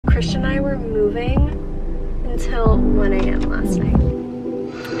Christian and I were moving until 1 a.m. last night.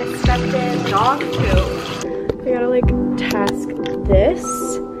 I stepped in dog poop. I gotta like task this.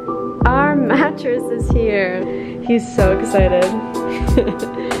 Our mattress is here. He's so excited.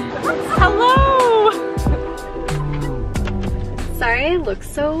 Hello! Sorry I look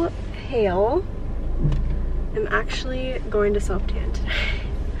so pale. I'm actually going to self-tan today.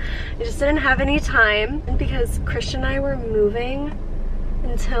 I just didn't have any time because Christian and I were moving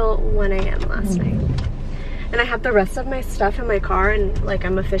until 1 a.m. last night. And I have the rest of my stuff in my car and like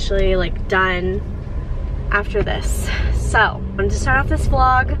I'm officially like done after this. So I wanted to start off this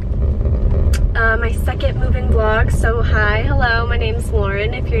vlog, my second moving vlog. So hi, hello, my name's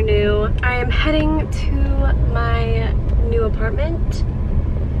Lauren if you're new. I am heading to my new apartment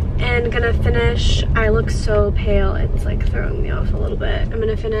and gonna finish. I look so pale, it's like throwing me off a little bit. I'm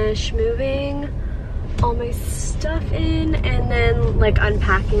gonna finish moving all my stuff in and then like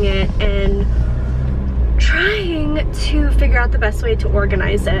unpacking it and trying to figure out the best way to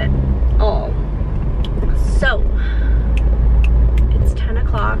organize it all. So it's 10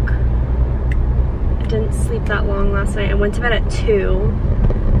 o'clock. I didn't sleep that long last night. I went to bed at 2.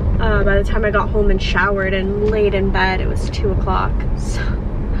 By the time I got home and showered and laid in bed, it was 2 o'clock. So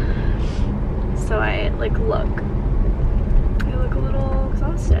I like look a little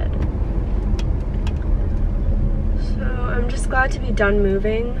exhausted. So I'm just glad to be done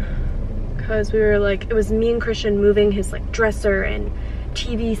moving because we were like, it was me and Christian moving his like dresser and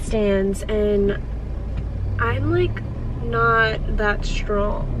TV stands, and I'm like not that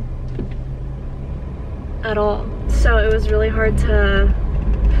strong at all. So it was really hard to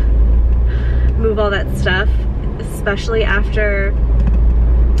move all that stuff, especially after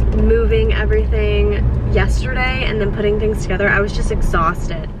moving everything yesterday and then putting things together. I was just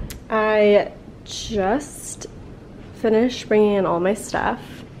exhausted. I just finished bringing in all my stuff.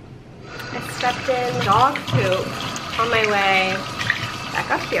 I stepped in dog poop on my way back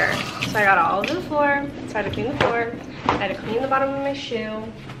up here. So I got all over the floor, so I had to clean the floor. I had to clean the bottom of my shoe.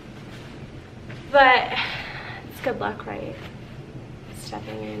 But it's good luck, right?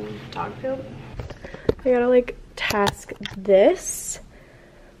 Stepping in dog poop. I gotta like task this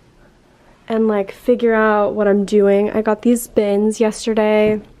and like figure out what I'm doing. I got these bins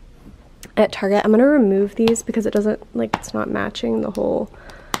yesterday at Target. I'm gonna remove these because it doesn't, like, it's not matching the whole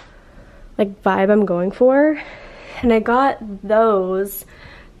like vibe I'm going for. And I got those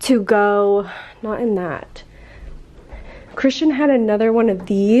to go, not in that. Christian had another one of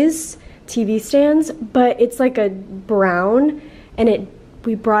these TV stands, but it's like a brown, and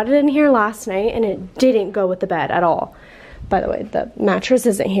we brought it in here last night and it didn't go with the bed at all. By the way, the mattress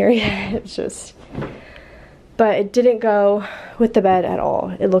isn't here yet. It's just, but it didn't go with the bed at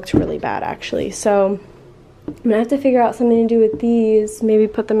all. It looked really bad actually. So I'm gonna have to figure out something to do with these. Maybe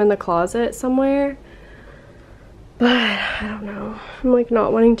put them in the closet somewhere. But I don't know. I'm like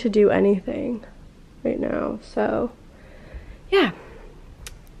not wanting to do anything right now. So yeah.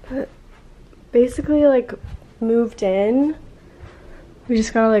 But basically like moved in. We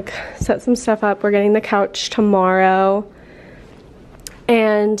just gotta like set some stuff up. We're getting the couch tomorrow.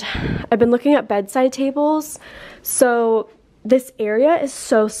 And I've been looking at bedside tables. So this area is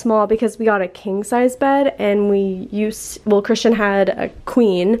so small because we got a king size bed and well, Christian had a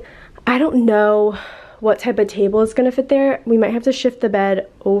queen. I don't know what type of table is gonna fit there. We might have to shift the bed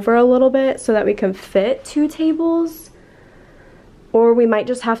over a little bit so that we can fit 2 tables. Or we might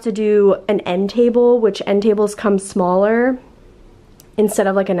just have to do an end table, which end tables come smaller, instead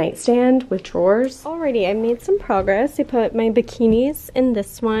of like a nightstand with drawers. Alrighty, I made some progress. I put my bikinis in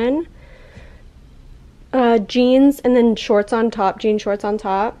this one. Jeans and then shorts on top, jean shorts on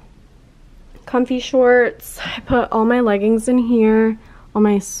top. Comfy shorts. I put all my leggings in here. All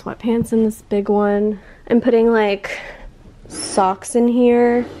my sweatpants in this big one. I'm putting like socks in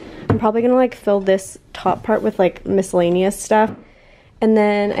here. I'm probably gonna like fill this top part with like miscellaneous stuff. And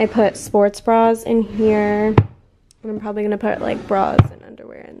then I put sports bras in here. And I'm probably gonna put like bras and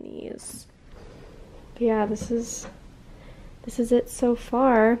underwear in these. But yeah, this is it so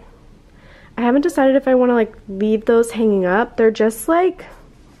far. I haven't decided if I want to like leave those hanging up. They're just like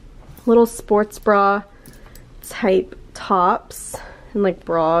little sports bra type tops and like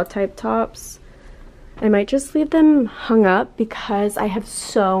bra type tops. I might just leave them hung up because I have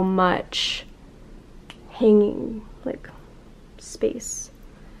so much hanging like space.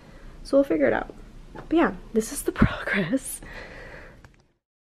 So we'll figure it out. But yeah, this is the progress.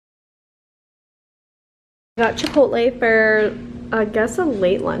 I got Chipotle for, I guess, a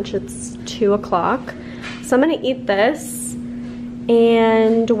late lunch. It's 2 o'clock. So I'm gonna eat this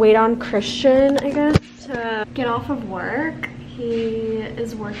and wait on Christian, I guess, to get off of work. He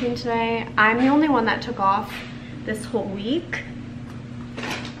is working today. I'm the only one that took off this whole week.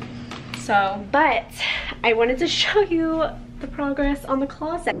 So, but I wanted to show you the progress on the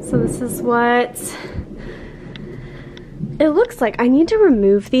closet. So this is what it looks like. I need to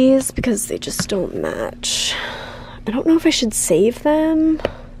remove these because they just don't match. I don't know if I should save them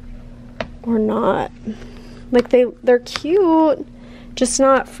or not. Like they're cute, just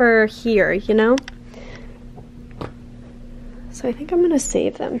not for here, you know? So I think I'm gonna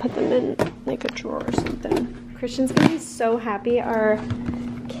save them, put them in like a drawer or something. Christian's gonna be so happy. Our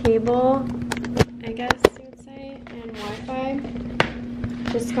cable, I guess you would say, and Wi-Fi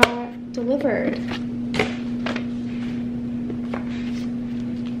just got delivered.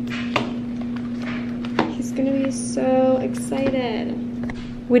 He's gonna be so excited.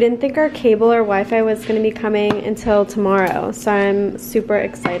 We didn't think our cable or Wi-Fi was gonna be coming until tomorrow, so I'm super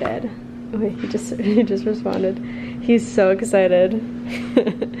excited. Oh, he just responded. He's so excited.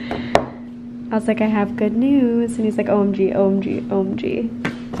 I was like, I have good news, and he's like, OMG, OMG, OMG.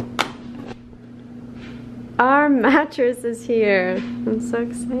 Our mattress is here. I'm so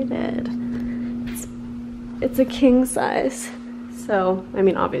excited. It's a king size. So, I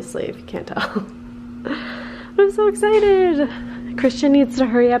mean, obviously, if you can't tell. I'm so excited. Christian needs to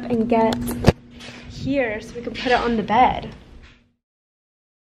hurry up and get here so we can put it on the bed.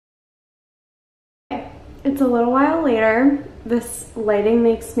 It's a little while later. This lighting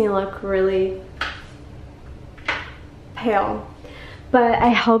makes me look really pale, but I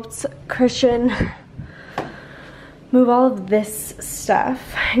helped Christian move all of this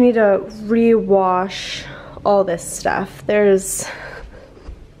stuff. I need to re-wash all this stuff. There's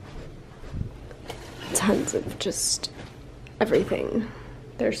tons of just everything.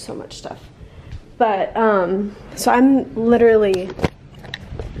 There's so much stuff. But, so I'm literally,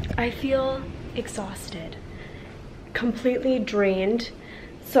 I feel exhausted, completely drained.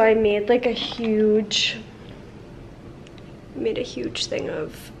 So I made like a huge thing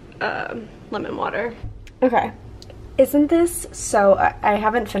of lemon water. Okay. Isn't this so, I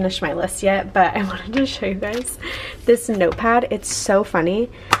haven't finished my list yet, but I wanted to show you guys this notepad. It's so funny.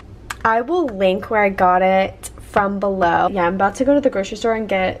 I will link where I got it from below. Yeah, I'm about to go to the grocery store and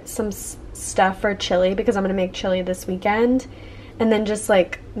get some stuff for chili because I'm gonna make chili this weekend. And then just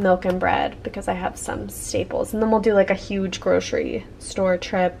like milk and bread because I have some staples. And then we'll do like a huge grocery store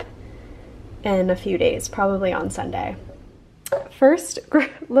trip in a few days, probably on Sunday. First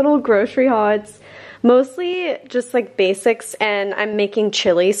little grocery haul. It's mostly just like basics, and I'm making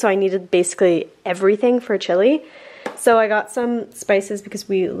chili, so I needed basically everything for chili. So I got some spices because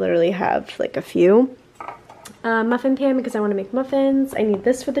we literally have like a few. Muffin pan because I want to make muffins. I need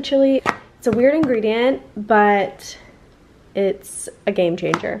this for the chili. It's a weird ingredient, but it's a game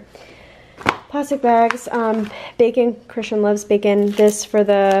changer. Plastic bags, bacon. Christian loves bacon. This for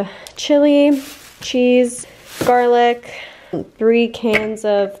the chili, cheese, garlic, 3 cans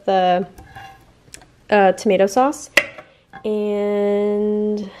of the tomato sauce,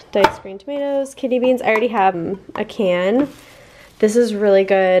 and diced green tomatoes, kidney beans. I already have a can. This is really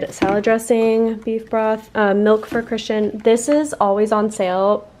good. Salad dressing, beef broth, milk for Christian. This is always on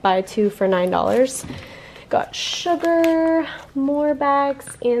sale. Buy 2 for $9. Got sugar, more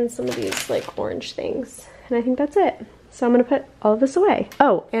bags, and some of these like orange things. And I think that's it. So I'm gonna put all of this away.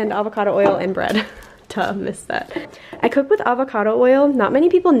 Oh, and avocado oil and bread. Duh, missed that. I cook with avocado oil. Not many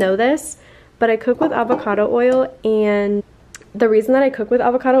people know this, but I cook with avocado oil, and the reason that I cook with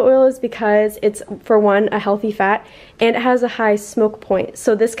avocado oil is because it's, for one, a healthy fat, and it has a high smoke point.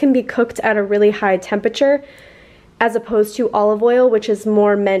 So this can be cooked at a really high temperature, as opposed to olive oil, which is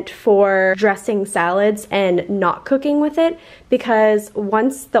more meant for dressing salads and not cooking with it, because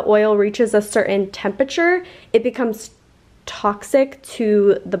once the oil reaches a certain temperature, it becomes toxic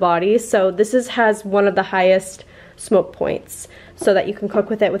to the body. So this has one of the highest smoke points, so that you can cook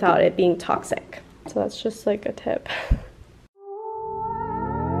with it without it being toxic. So that's just like a tip.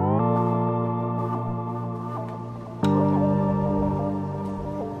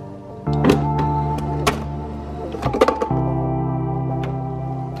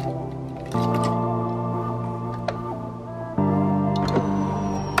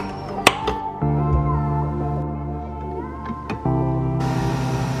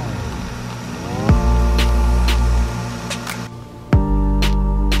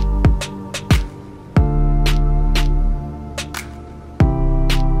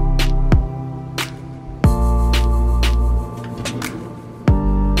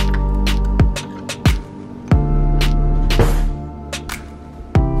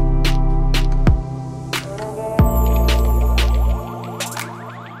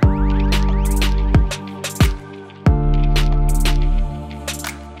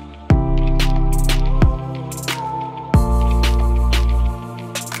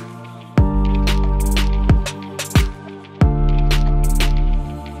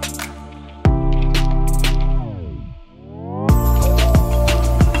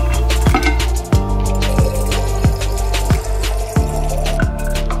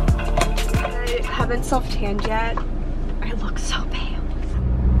 self-tanned yet. I look so pale.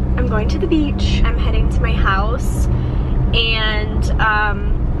 I'm going to the beach. I'm heading to my house, and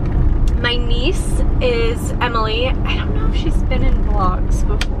my niece is Emily. I don't know if she's been in vlogs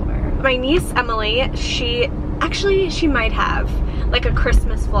before. My niece Emily, she might have like a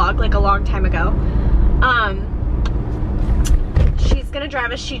Christmas vlog like a long time ago. She's gonna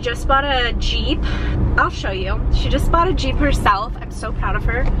drive us. She just bought a Jeep. I'll show you. She just bought a Jeep herself. I'm so proud of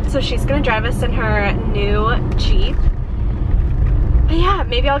her. So she's gonna drive us in her new Jeep. But yeah,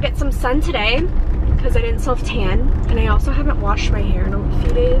 maybe I'll get some sun today because I didn't self-tan. And I also haven't washed my hair in a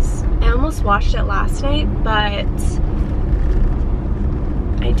few days. I almost washed it last night, but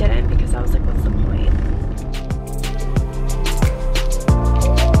I didn't because I was like, what's the point?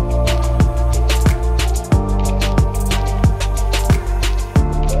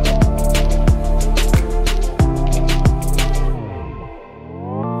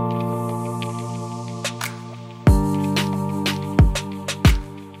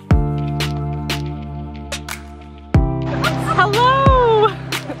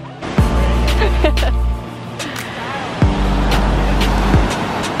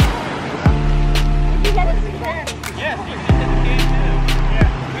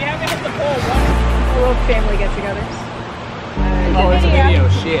 Family get-togethers. Oh, it's a video.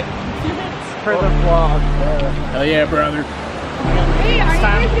 Shit. For the vlog. Hell yeah, brother. Hey, are you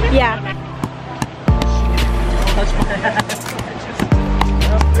guys gonna... Yeah.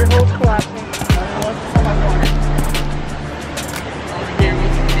 Your hole's collapsing.